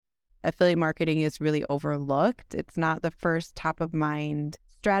affiliate marketing is really overlooked. It's not the first top of mind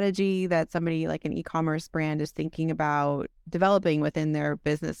strategy that somebody like an e-commerce brand is thinking about developing within their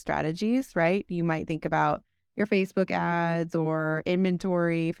business strategies, right? You might think about your Facebook ads or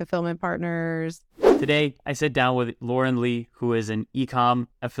inventory, fulfillment partners. Today, I sit down with Lauren Lee, who is an Ecom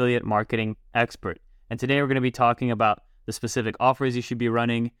affiliate marketing expert. And today we're going to be talking about the specific offers you should be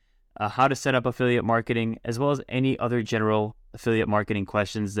running, how to set up affiliate marketing, as well as any other general affiliate marketing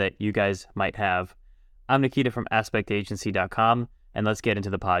questions that you guys might have. I'm Nikita from aspectagency.com, and let's get into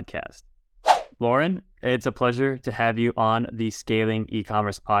the podcast. Lauren, it's a pleasure to have you on the Scaling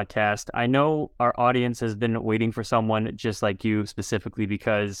E-commerce podcast. I know our audience has been waiting for someone just like you specifically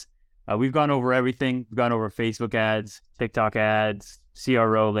because we've gone over everything. We've gone over Facebook ads, TikTok ads,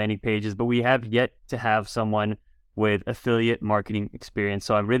 CRO, landing pages, but we have yet to have someone with affiliate marketing experience.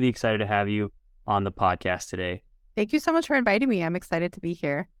 So I'm really excited to have you on the podcast today. Thank you so much for inviting me. I'm excited to be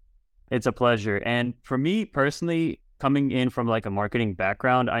here. It's a pleasure. And for me personally, coming in from like a marketing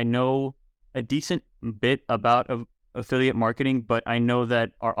background, I know a decent bit about affiliate marketing, but I know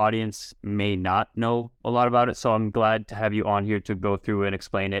that our audience may not know a lot about it. So I'm glad to have you on here to go through and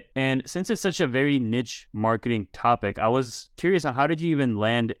explain it. And since it's such a very niche marketing topic, I was curious on how did you even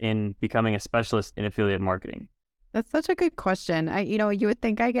land in becoming a specialist in affiliate marketing? That's such a good question. You would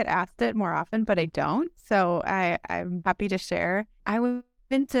think I get asked it more often, but I don't. So I'm happy to share. I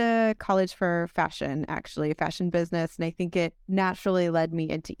went to college for fashion business, and I think it naturally led me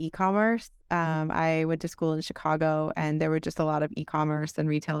into e-commerce. I went to school in Chicago, and there were just a lot of e-commerce and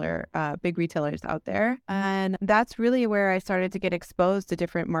big retailers out there. And that's really where I started to get exposed to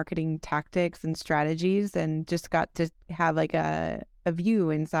different marketing tactics and strategies, and just got to have like a view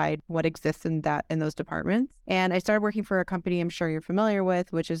inside what exists in those departments. And I started working for a company I'm sure you're familiar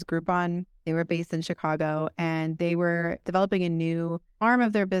with, which is Groupon. They were based in Chicago, and they were developing a new arm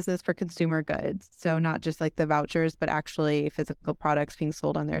of their business for consumer goods. So not just like the vouchers, but actually physical products being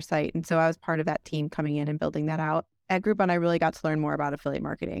sold on their site. And so I was part of that team coming in and building that out. At Groupon, I really got to learn more about affiliate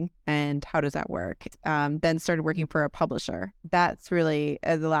marketing and how does that work. Then started working for a publisher. That's really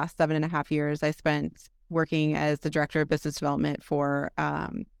the last 7.5 years I spent working as the director of business development for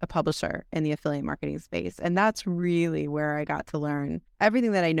a publisher in the affiliate marketing space. And that's really where I got to learn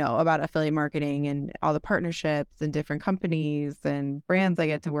everything that I know about affiliate marketing and all the partnerships and different companies and brands I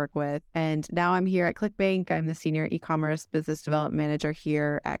get to work with. And now I'm here at ClickBank. I'm the senior e-commerce business development manager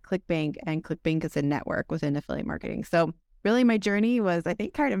here at ClickBank, and ClickBank is a network within affiliate marketing. So really, my journey was, I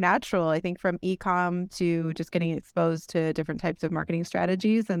think, kind of natural. I think from e-com to just getting exposed to different types of marketing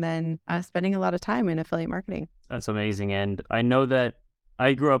strategies, and then spending a lot of time in affiliate marketing. That's amazing. And I know that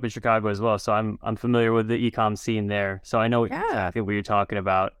I grew up in Chicago as well, so I'm familiar with the e-com scene there. So I know exactly what you're talking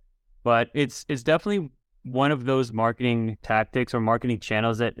about. But it's definitely one of those marketing tactics or marketing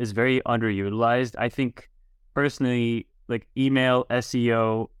channels that is very underutilized. I think personally, like email,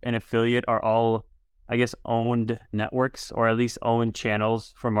 SEO, and affiliate are all, I guess, owned networks, or at least owned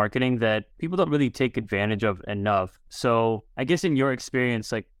channels for marketing that people don't really take advantage of enough. So I guess in your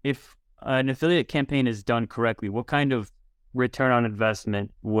experience, like if an affiliate campaign is done correctly, what kind of return on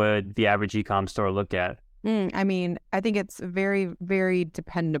investment would the average e-com store look at? I think it's very, very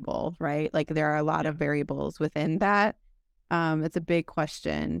dependable, right? Like there are a lot of variables within that. It's a big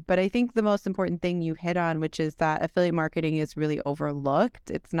question, but I think the most important thing you hit on, which is that affiliate marketing is really overlooked.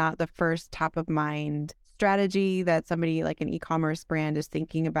 It's not the first top of mind strategy that somebody like an e-commerce brand is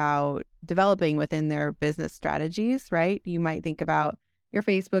thinking about developing within their business strategies, right? You might think about your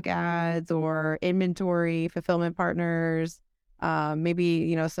Facebook ads or inventory, fulfillment partners,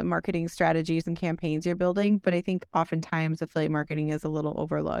 maybe, some marketing strategies and campaigns you're building. But I think oftentimes affiliate marketing is a little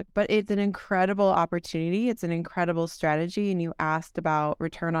overlooked. But it's an incredible opportunity. It's an incredible strategy. And you asked about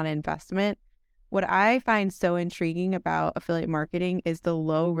return on investment. What I find so intriguing about affiliate marketing is the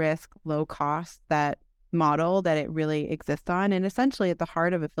low risk, low cost, that model that it really exists on. And essentially at the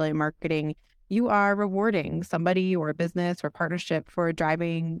heart of affiliate marketing, you are rewarding somebody or a business or partnership for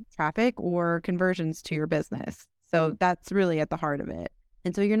driving traffic or conversions to your business. So that's really at the heart of it.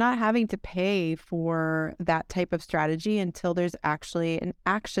 And so you're not having to pay for that type of strategy until there's actually an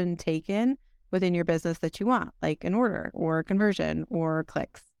action taken within your business that you want, like an order or conversion or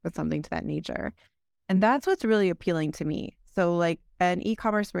clicks or something to that nature. And that's what's really appealing to me. So like an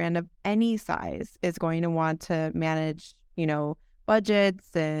e-commerce brand of any size is going to want to manage,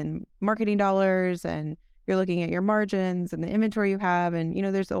 budgets and marketing dollars, and you're looking at your margins and the inventory you have. And,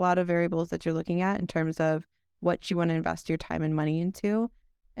 there's a lot of variables that you're looking at in terms of what you want to invest your time and money into.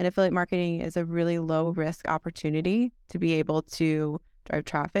 And affiliate marketing is a really low risk opportunity to be able to drive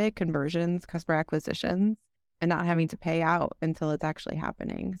traffic, conversions, customer acquisitions. and not having to pay out until it's actually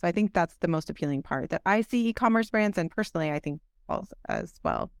happening. So I think that's the most appealing part that I see e-commerce brands, and personally, I think also as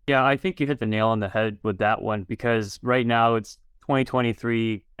well. Yeah, I think you hit the nail on the head with that one, because right now it's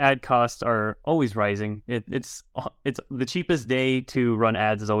 2023. Ad costs are always rising. It's the cheapest day to run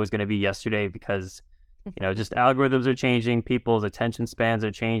ads is always going to be yesterday, because just algorithms are changing, people's attention spans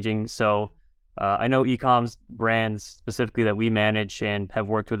are changing. So I know e-coms brands specifically that we manage and have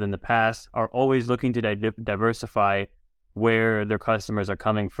worked with in the past are always looking to diversify where their customers are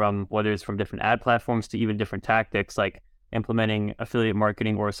coming from, whether it's from different ad platforms to even different tactics like implementing affiliate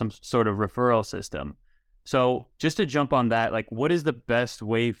marketing or some sort of referral system. So just to jump on that, like, what is the best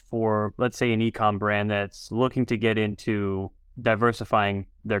way for, let's say, an e-com brand that's looking to get into diversifying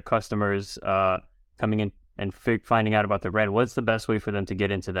their customers coming in and finding out about their brand? What's the best way for them to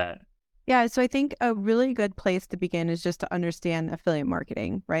get into that? Yeah, so I think a really good place to begin is just to understand affiliate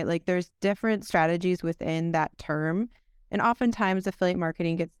marketing, right? Like there's different strategies within that term. And oftentimes affiliate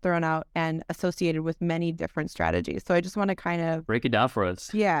marketing gets thrown out and associated with many different strategies. So I just want to kind of break it down for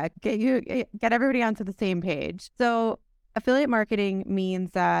us. Yeah, get everybody onto the same page. So affiliate marketing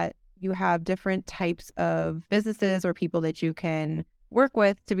means that you have different types of businesses or people that you can work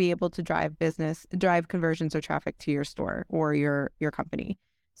with to be able to drive conversions or traffic to your store or your company.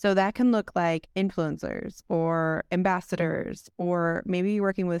 So that can look like influencers or ambassadors, or maybe you're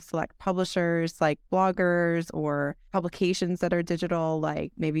working with select publishers like bloggers or publications that are digital,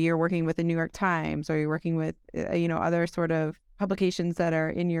 like maybe you're working with the New York Times, or you're working with, other sort of publications that are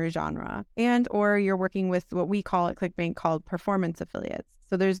in your genre, or you're working with what we call at ClickBank called performance affiliates.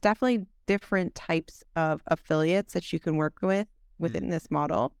 So there's definitely different types of affiliates that you can work with within this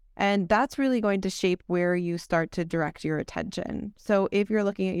model. And that's really going to shape where you start to direct your attention. So if you're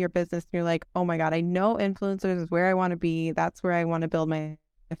looking at your business and you're like, oh my God, I know influencers is where I want to be. That's where I want to build my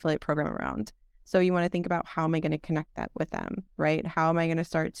affiliate program around. So you want to think about, how am I going to connect that with them, right? How am I going to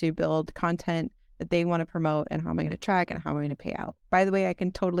start to build content that they want to promote, and how am I going to track, and how am I going to pay out? By the way, I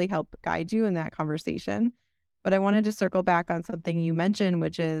can totally help guide you in that conversation. But I wanted to circle back on something you mentioned,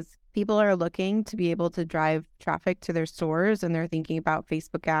 which is people are looking to be able to drive traffic to their stores, and they're thinking about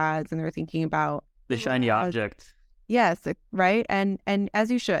Facebook ads, and they're thinking about the shiny object. Yes, right. And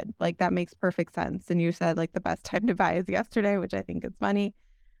as you should, like, that makes perfect sense. And you said like the best time to buy is yesterday, which I think is funny,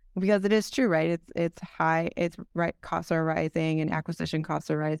 because it is true, right? It's high, it's right. Costs are rising and acquisition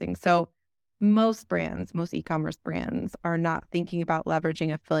costs are rising. So most e-commerce brands are not thinking about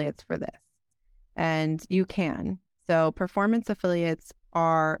leveraging affiliates for this. And you can. So performance affiliates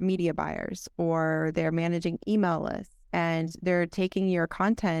are media buyers, or they're managing email lists, and they're taking your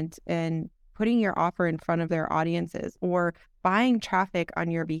content and putting your offer in front of their audiences, or buying traffic on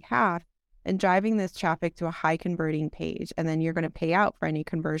your behalf and driving this traffic to a high converting page. And then you're going to pay out for any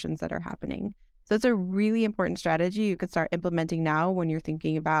conversions that are happening. So it's a really important strategy you could start implementing now when you're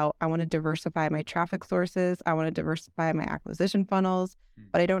thinking about, I want to diversify my traffic sources, I want to diversify my acquisition funnels,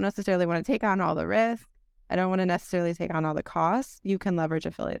 but I don't necessarily want to take on all the risk. I don't want to necessarily take on all the costs. You can leverage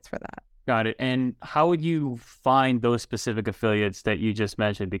affiliates for that. Got it. And how would you find those specific affiliates that you just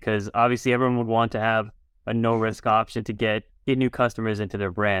mentioned? Because obviously everyone would want to have a no-risk option to get new customers into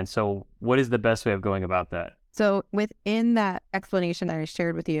their brand. So what is the best way of going about that? So within that explanation that I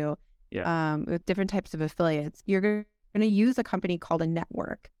shared with you, with different types of affiliates, you're going to use a company called a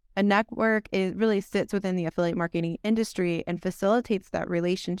network. A network really sits within the affiliate marketing industry and facilitates that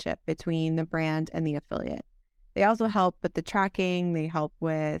relationship between the brand and the affiliate. They also help with the tracking, they help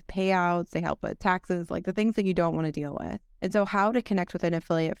with payouts, they help with taxes, like the things that you don't want to deal with. And so how to connect with an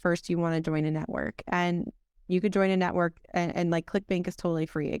affiliate? First, you want to join a network, and you could join a network and like ClickBank is totally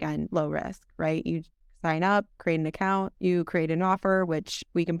free. Again, low risk, right? You sign up, create an account, you create an offer, which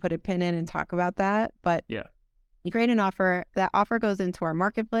we can put a pin in and talk about that. But you create an offer, that offer goes into our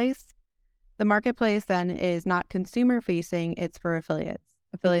marketplace. The marketplace then is not consumer facing, it's for affiliates.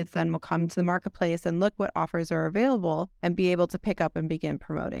 Affiliates then will come to the marketplace and look what offers are available and be able to pick up and begin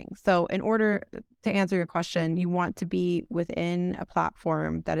promoting. So in order to answer your question, you want to be within a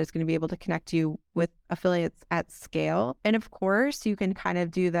platform that is going to be able to connect you with affiliates at scale. And of course, you can kind of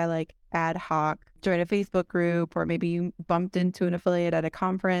do that like ad hoc, join a Facebook group, or maybe you bumped into an affiliate at a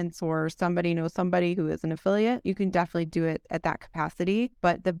conference, or somebody knows somebody who is an affiliate. You can definitely do it at that capacity.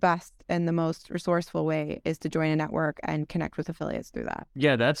 But the best and the most resourceful way is to join a network and connect with affiliates through that.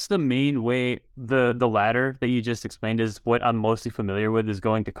 Yeah, that's the main way. The latter that you just explained is what I'm mostly familiar with, is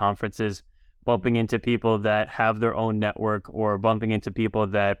going to conferences, bumping into people that have their own network, or bumping into people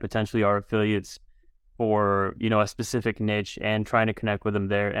that potentially are affiliates for, a specific niche and trying to connect with them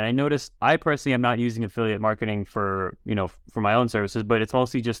there. And I noticed I personally am not using affiliate marketing for, for my own services, but it's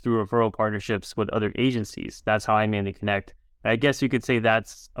mostly just through referral partnerships with other agencies. That's how I mainly connect. And I guess you could say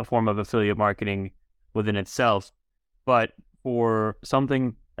that's a form of affiliate marketing within itself. But for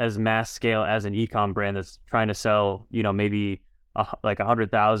something as mass scale as an ecom brand that's trying to sell, maybe like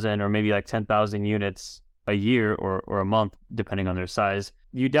 100,000 or maybe like 10,000 units a year or a month, depending on their size,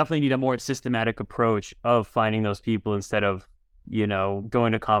 you definitely need a more systematic approach of finding those people instead of,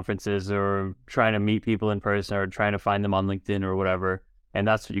 going to conferences or trying to meet people in person or trying to find them on LinkedIn or whatever. And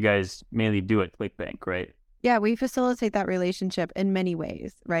that's what you guys mainly do at ClickBank, right? Yeah, we facilitate that relationship in many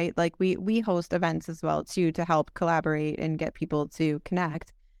ways, right? Like we host events as well too to help collaborate and get people to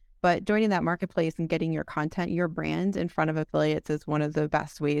connect. But joining that marketplace and getting your content, your brand in front of affiliates is one of the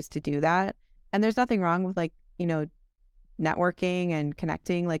best ways to do that. And there's nothing wrong with networking and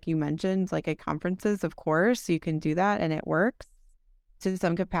connecting, like you mentioned, like at conferences, of course, you can do that and it works to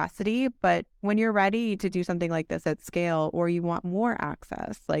some capacity. But when you're ready to do something like this at scale, or you want more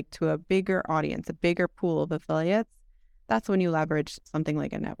access, like to a bigger audience, a bigger pool of affiliates, that's when you leverage something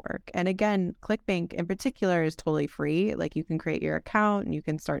like a network. And again, ClickBank in particular is totally free. Like you can create your account and you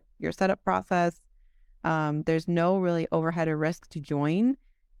can start your setup process. There's no really overhead or risk to join.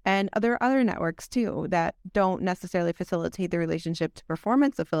 And there are other networks too that don't necessarily facilitate the relationship to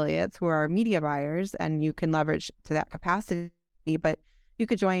performance affiliates who are media buyers, and you can leverage to that capacity. But you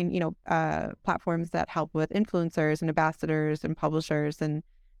could join, platforms that help with influencers and ambassadors and publishers, and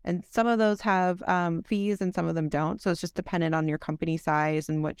some of those have fees and some of them don't. So it's just dependent on your company size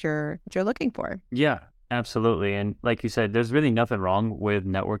and what you're looking for. Yeah, absolutely. And like you said, there's really nothing wrong with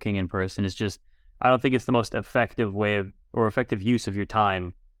networking in person. It's just, I don't think it's the most effective way of, or effective use of your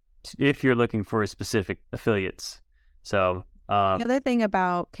time if you're looking for specific affiliates. So the other thing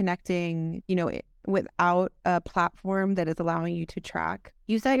about connecting, without a platform that is allowing you to track,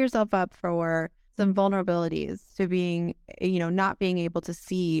 you set yourself up for some vulnerabilities to being, not being able to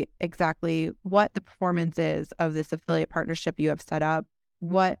see exactly what the performance is of this affiliate partnership you have set up.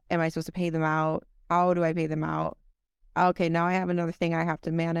 What am I supposed to pay them out? How do I pay them out? Okay, now I have another thing I have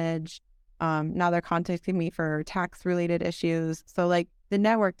to manage. Now they're contacting me for tax related issues. So like the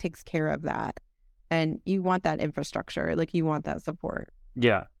network takes care of that. And you want that infrastructure, like you want that support.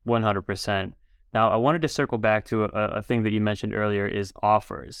 Yeah, 100%. Now, I wanted to circle back to a thing that you mentioned earlier is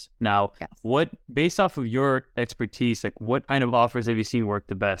offers. Now, Yes. Based off of your expertise, like what kind of offers have you seen work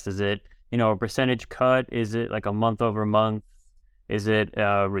the best? Is it, a percentage cut? Is it like a month over month? Is it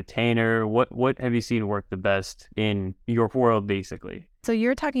a retainer? What have you seen work the best in your world, basically? So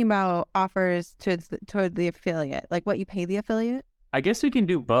you're talking about offers toward the affiliate, like what you pay the affiliate? I guess we can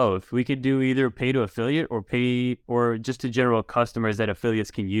do both. We could do either pay to affiliate or just to general customers that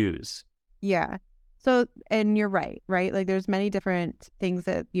affiliates can use. Yeah. So, and you're right? Like there's many different things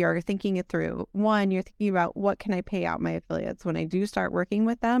that you're thinking it through. One, you're thinking about what can I pay out my affiliates when I do start working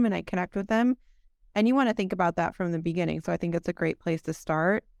with them and I connect with them. And you want to think about that from the beginning. So I think it's a great place to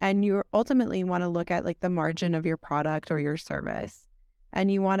start. And you ultimately want to look at like the margin of your product or your service. And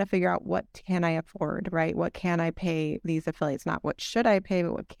you want to figure out what can I afford, right? What can I pay these affiliates? Not what should I pay,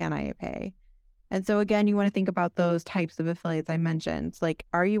 but what can I pay? And so again, you want to think about those types of affiliates I mentioned. Like,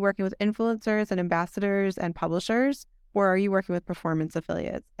 are you working with influencers and ambassadors and publishers, or are you working with performance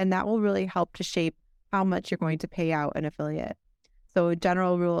affiliates? And that will really help to shape how much you're going to pay out an affiliate. So a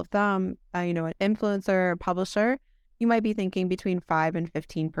general rule of thumb, an influencer or publisher, you might be thinking between 5 and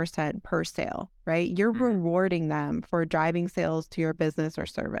 15% per sale, right? You're rewarding them for driving sales to your business or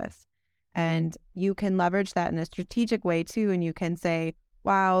service. And you can leverage that in a strategic way too. And you can say,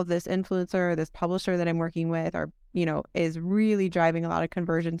 wow, this influencer, this publisher that I'm working with is really driving a lot of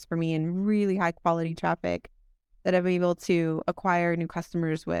conversions for me and really high quality traffic that I'm able to acquire new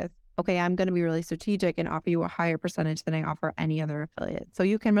customers with. Okay, I'm going to be really strategic and offer you a higher percentage than I offer any other affiliate. So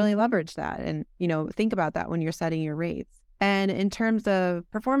you can really leverage that and, think about that when you're setting your rates. And in terms of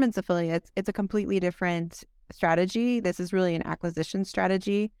performance affiliates, it's a completely different strategy. This is really an acquisition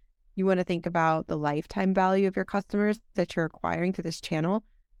strategy. You want to think about the lifetime value of your customers that you're acquiring through this channel.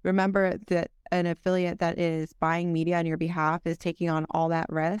 Remember that an affiliate that is buying media on your behalf is taking on all that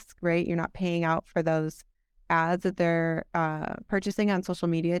risk, right? You're not paying out for those ads that they're purchasing on social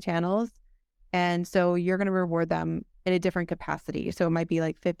media channels. And so you're going to reward them in a different capacity. So it might be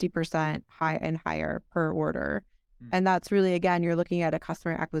like 50% high and higher per order. And that's really, again, you're looking at a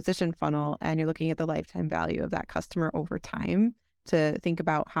customer acquisition funnel and you're looking at the lifetime value of that customer over time to think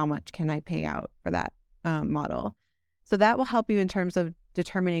about how much can I pay out for that model. So that will help you in terms of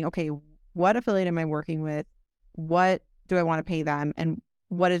determining, okay, what affiliate am I working with? What do I want to pay them? And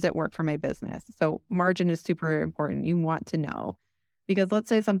what does it work for my business? So margin is super important. You want to know, because let's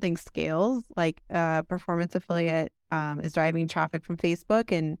say something scales, like a performance affiliate is driving traffic from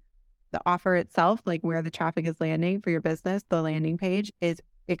Facebook, and the offer itself, like where the traffic is landing for your business, the landing page is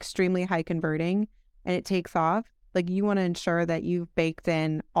extremely high converting and it takes off. Like you want to ensure that you've baked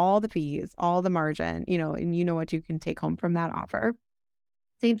in all the fees, all the margin, and you know what you can take home from that offer.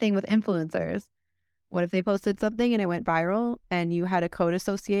 Same thing with influencers. What if they posted something and it went viral and you had a code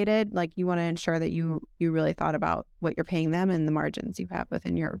associated? Like you want to ensure that you really thought about what you're paying them and the margins you have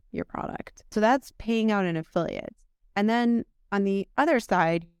within your product. So that's paying out an affiliate. And then on the other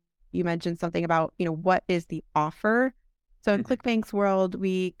side, you mentioned something about, what is the offer? So in ClickBank's world,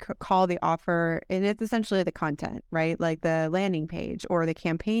 we call the offer, and it's essentially the content, right? Like the landing page or the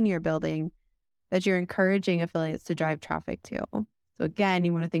campaign you're building that you're encouraging affiliates to drive traffic to. So again,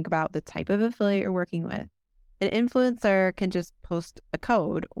 you want to think about the type of affiliate you're working with. An influencer can just post a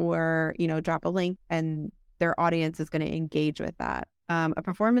code or, drop a link, and their audience is going to engage with that. A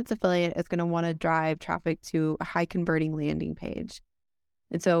performance affiliate is going to want to drive traffic to a high converting landing page.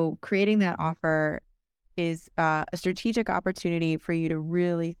 And so creating that offer is a strategic opportunity for you to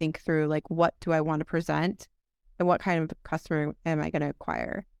really think through, like, what do I want to present and what kind of customer am I going to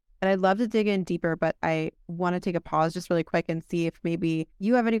acquire? And I'd love to dig in deeper, but I want to take a pause just really quick and see if maybe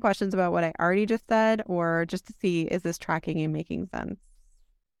you have any questions about what I already just said, or just to see, is this tracking and making sense?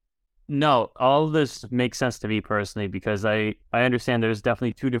 No, all of this makes sense to me personally, because I understand there's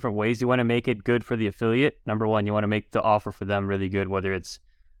definitely two different ways you want to make it good for the affiliate. Number one, you want to make the offer for them really good, whether it's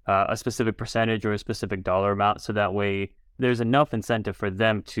a specific percentage or a specific dollar amount. So that way there's enough incentive for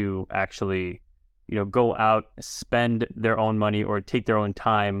them to actually, go out, spend their own money or take their own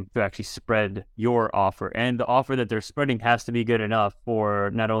time to actually spread your offer. And the offer that they're spreading has to be good enough for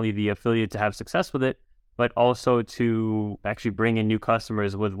not only the affiliate to have success with it, but also to actually bring in new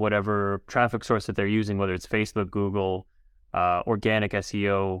customers with whatever traffic source that they're using, whether it's Facebook, Google, organic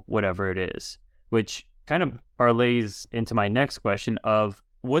SEO, whatever it is, which kind of parlays into my next question of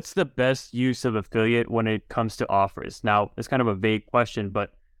what's the best use of affiliate when it comes to offers? Now, it's kind of a vague question,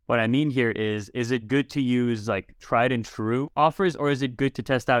 but what I mean here is it good to use like tried and true offers, or is it good to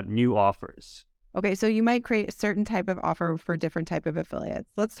test out new offers? Okay, so you might create a certain type of offer for different type of affiliates.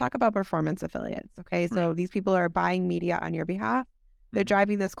 Let's talk about performance affiliates. Okay, so these people are buying media on your behalf. They're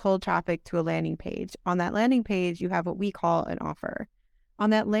driving this cold traffic to a landing page. On that landing page, you have what we call an offer. On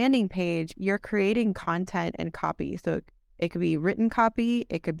that landing page, you're creating content and copy. So it could be written copy,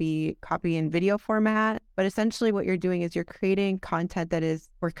 it could be copy in video format, but essentially what you're doing is you're creating content that is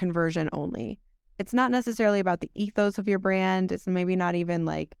for conversion only. It's not necessarily about the ethos of your brand. It's maybe not even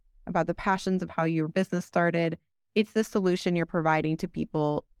like about the passions of how your business started. It's the solution you're providing to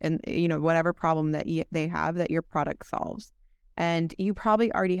people and, whatever problem that they have that your product solves. And you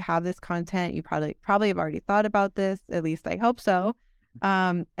probably already have this content. You probably have already thought about this. At least I hope so.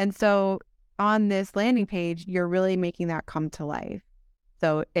 And so on this landing page, you're really making that come to life.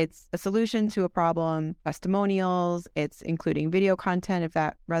 So it's a solution to a problem, testimonials, it's including video content if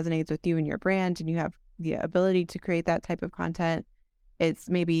that resonates with you and your brand and you have the ability to create that type of content. It's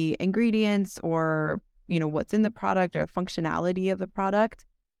maybe ingredients or, what's in the product or functionality of the product.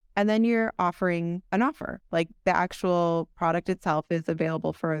 And then you're offering an offer, like the actual product itself is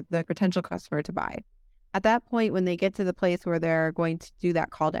available for the potential customer to buy. At that point, when they get to the place where they're going to do that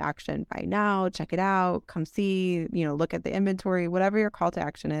call to action, buy now, check it out, come see, look at the inventory, whatever your call to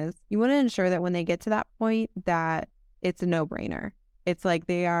action is, you want to ensure that when they get to that point, that it's a no-brainer. It's like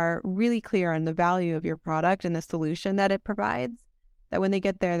they are really clear on the value of your product and the solution that it provides, that when they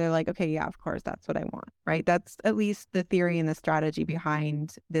get there, they're like, okay, yeah, of course, that's what I want, right? That's at least the theory and the strategy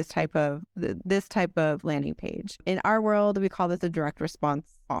behind this type of landing page. In our world, we call this a direct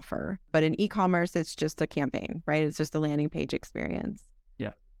response offer, but in e-commerce, it's just a campaign, right? It's just a landing page experience.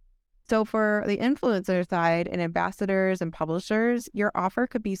 Yeah. So for the influencer side and ambassadors and publishers, your offer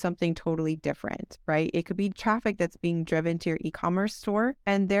could be something totally different, right? It could be traffic that's being driven to your e-commerce store,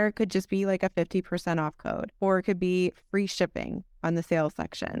 and there could just be like a 50% off code, or it could be free shipping on the sales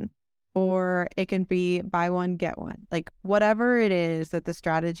section, or it can be buy one, get one, like whatever it is that the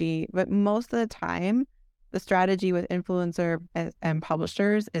strategy, but most of the time, the strategy with influencer and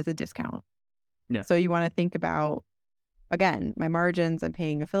publishers is a discount. Yeah. So you want to think about, again, my margins, I'm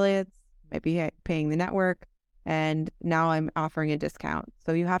paying affiliates, might be paying the network, and now I'm offering a discount.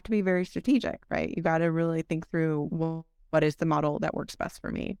 So you have to be very strategic, right? You got to really think through, well, what is the model that works best for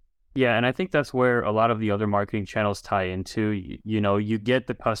me? Yeah, and I think that's where a lot of the other marketing channels tie into. You get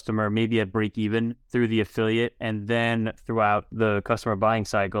the customer maybe at break even through the affiliate, and then throughout the customer buying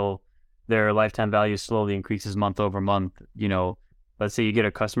cycle, their lifetime value slowly increases month over month, let's say you get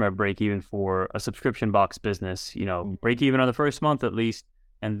a customer at break even for a subscription box business, break even on the first month at least,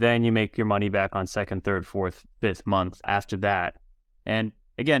 and then you make your money back on second, third, fourth, fifth month after that. And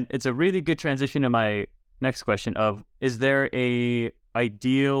again, it's a really good transition to my next question of, is there a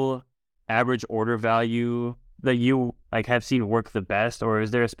ideal average order value that you have seen work the best, or is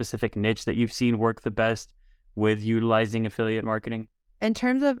there a specific niche that you've seen work the best with utilizing affiliate marketing? In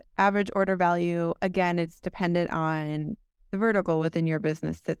terms of average order value, again, it's dependent on the vertical within your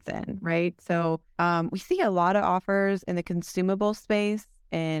business sits in, right? So we see a lot of offers in the consumable space,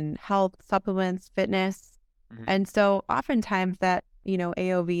 in health, supplements, fitness. Mm-hmm. And so oftentimes that,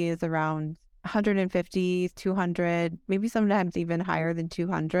 AOV is around 150, 200, maybe sometimes even higher than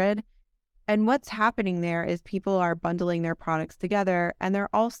 200. And what's happening there is people are bundling their products together, and they're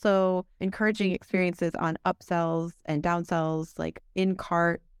also encouraging experiences on upsells and downsells, like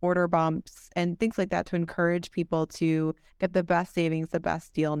in-cart order bumps and things like that, to encourage people to get the best savings, the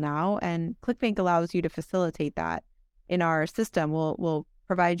best deal now. And ClickBank allows you to facilitate that. In our system, we'll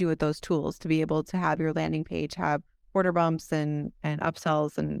provide you with those tools to be able to have your landing page have order bumps and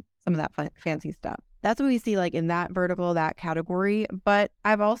upsells and some of that fancy stuff. That's what we see like in that vertical, that category. But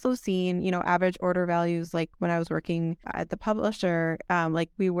I've also seen, average order values, like when I was working at the publisher, like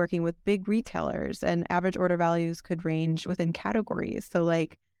we were working with big retailers, and average order values could range within categories. So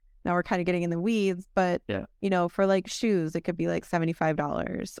like now we're kind of getting in the weeds, but Yeah. For like shoes, it could be like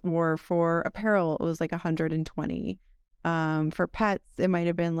 $75, or for apparel, it was like $120. For pets, it might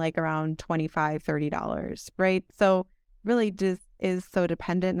have been like around $25, $30, right? So really just is so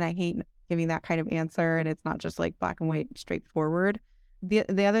dependent, and I hate giving that kind of answer, and it's not just like black and white, straightforward.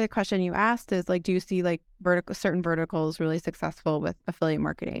 The other question you asked is like, do you see like certain verticals really successful with affiliate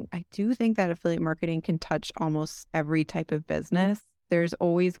marketing? I do think that affiliate marketing can touch almost every type of business. There's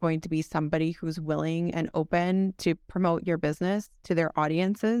always going to be somebody who's willing and open to promote your business to their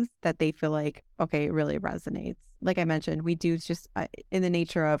audiences that they feel like, okay, it really resonates. Like I mentioned, we do just in the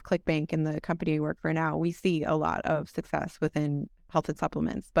nature of ClickBank and the company we work for now, we see a lot of success within health and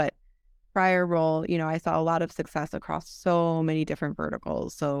supplements. But prior role, I saw a lot of success across so many different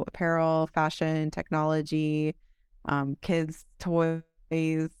verticals. So apparel, fashion, technology, kids, toys,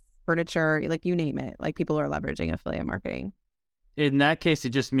 furniture, like you name it. Like people are leveraging affiliate marketing. In that case, it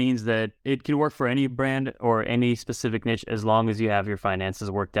just means that it can work for any brand or any specific niche as long as you have your finances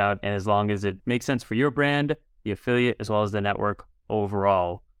worked out, and as long as it makes sense for your brand, the affiliate, as well as the network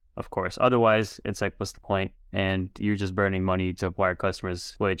overall, of course. Otherwise, it's like, what's the point? And you're just burning money to acquire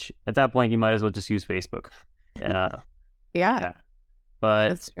customers, which at that point, you might as well just use Facebook. Yeah, but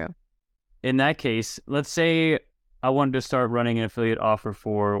that's true. In that case, let's say I wanted to start running an affiliate offer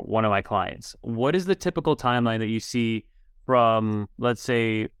for one of my clients. What is the typical timeline that you see from, let's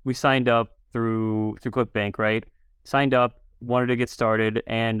say we signed up through ClickBank, right? Signed up, wanted to get started,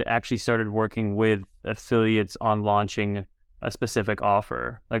 and actually started working with affiliates on launching a specific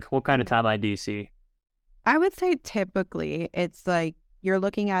offer. Like, what kind of timeline do you see? I would say typically it's like you're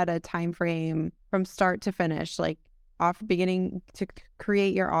looking at a time frame from start to finish, like beginning to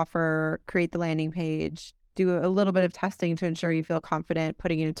create your offer, create the landing page, do a little bit of testing to ensure you feel confident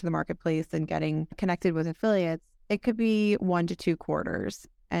putting it into the marketplace and getting connected with affiliates. It could be 1 to 2 quarters.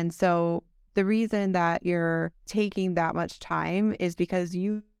 And so the reason that you're taking that much time is because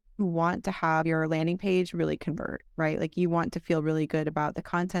you want to have your landing page really convert, right? Like you want to feel really good about the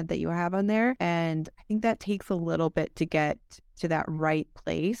content that you have on there. And I think that takes a little bit to get to that right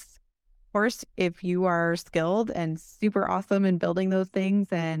place. Of course, if you are skilled and super awesome in building those things,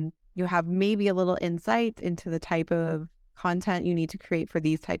 and you have maybe a little insight into the type of content you need to create for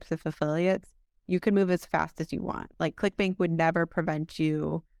these types of affiliates, you can move as fast as you want. Like ClickBank would never prevent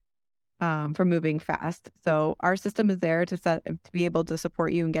you from moving fast. So our system is there to be able to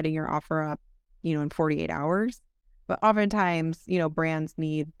support you in getting your offer up, in 48 hours. But oftentimes, brands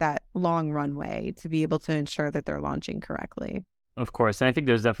need that long runway to be able to ensure that they're launching correctly. Of course. And I think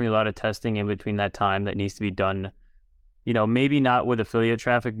there's definitely a lot of testing in between that time that needs to be done. Maybe not with affiliate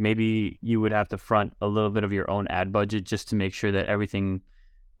traffic. Maybe you would have to front a little bit of your own ad budget just to make sure that everything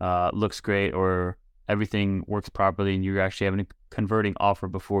looks great or everything works properly and you're actually having a converting offer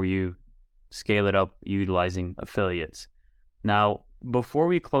before you scale it up utilizing affiliates. Now, before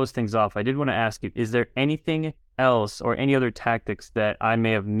we close things off, I did want to ask you, is there anything else or any other tactics that I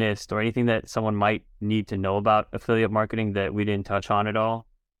may have missed or anything that someone might need to know about affiliate marketing that we didn't touch on at all?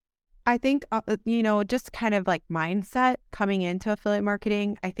 I think, just kind of like mindset coming into affiliate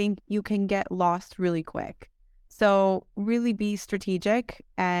marketing, I think you can get lost really quick. So really be strategic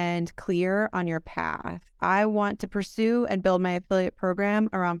and clear on your path. I want to pursue and build my affiliate program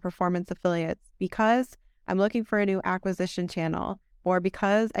around performance affiliates because I'm looking for a new acquisition channel. or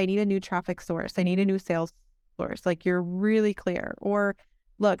because I need a new traffic source, I need a new sales source. Like you're really clear. Or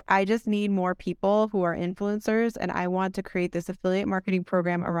look, I just need more people who are influencers and I want to create this affiliate marketing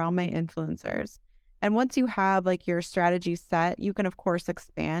program around my influencers. And once you have like your strategy set, you can of course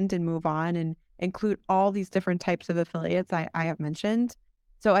expand and move on and include all these different types of affiliates I have mentioned.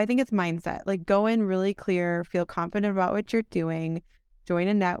 So I think it's mindset. Like go in really clear, feel confident about what you're doing, join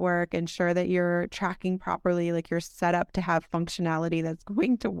a network, ensure that you're tracking properly, like you're set up to have functionality that's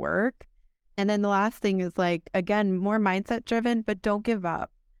going to work. And then the last thing is like, again, more mindset driven, but don't give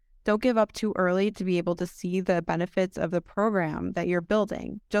up. Don't give up too early to be able to see the benefits of the program that you're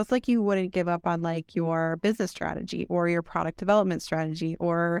building. Just like you wouldn't give up on like your business strategy or your product development strategy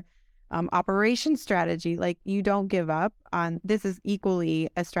or operation strategy. Like you don't give up on, this is equally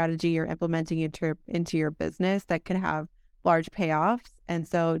a strategy you're implementing into your business that can have large payoffs. And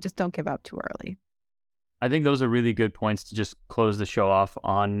so just don't give up too early. I think those are really good points to just close the show off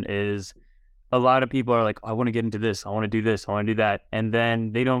on. Is a lot of people are like, oh, I want to get into this, I want to do this, I want to do that. And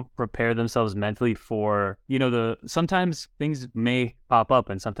then they don't prepare themselves mentally for, sometimes things may pop up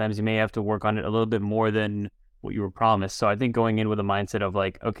and sometimes you may have to work on it a little bit more than what you were promised. So I think going in with a mindset of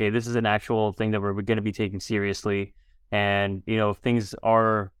like, okay, this is an actual thing that we're going to be taking seriously. And, if things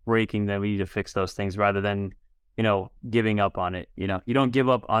are breaking, then we need to fix those things rather than, giving up on it. You don't give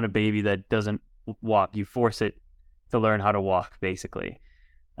up on a baby that doesn't walk. You force it to learn how to walk, basically.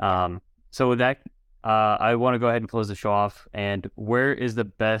 So with that, I want to go ahead and close the show off. And where is the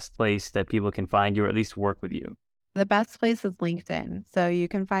best place that people can find you or at least work with you? The best place is LinkedIn. So you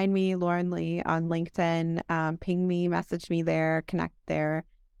can find me, Lauren Lee, on LinkedIn. Ping me, message me there, connect there.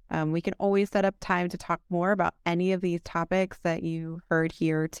 We can always set up time to talk more about any of these topics that you heard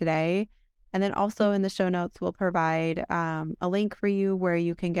here today. And then also in the show notes, we'll provide a link for you where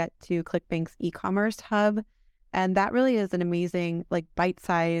you can get to ClickBank's e-commerce hub. And that really is an amazing, like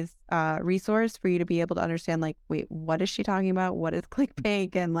bite-sized resource for you to be able to understand, like, wait, what is she talking about? What is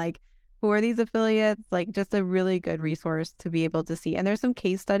ClickBank? And like, who are these affiliates? Like, just a really good resource to be able to see. And there's some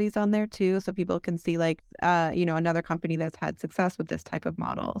case studies on there too, so people can see like, another company that's had success with this type of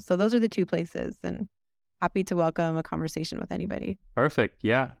model. So those are the two places, and happy to welcome a conversation with anybody. Perfect.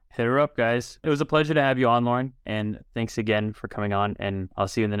 Yeah. Hit her up, guys. It was a pleasure to have you on, Lauren. And thanks again for coming on, and I'll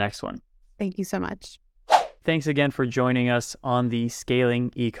see you in the next one. Thank you so much. Thanks again for joining us on the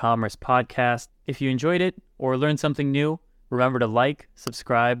Scaling E-commerce podcast. If you enjoyed it or learned something new, remember to like,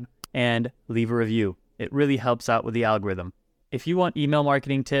 subscribe, and leave a review. It really helps out with the algorithm. If you want email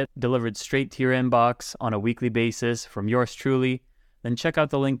marketing tips delivered straight to your inbox on a weekly basis from yours truly, then check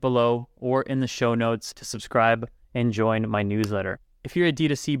out the link below or in the show notes to subscribe and join my newsletter. If you're a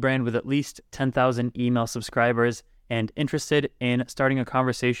D2C brand with at least 10,000 email subscribers and interested in starting a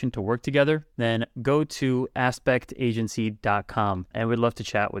conversation to work together, then go to aspectagency.com and we'd love to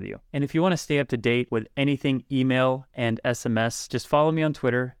chat with you. And if you want to stay up to date with anything email and SMS, just follow me on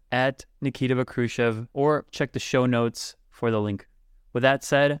Twitter at Nikita Vakrushev or check the show notes for the link. With that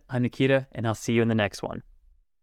said, I'm Nikita and I'll see you in the next one.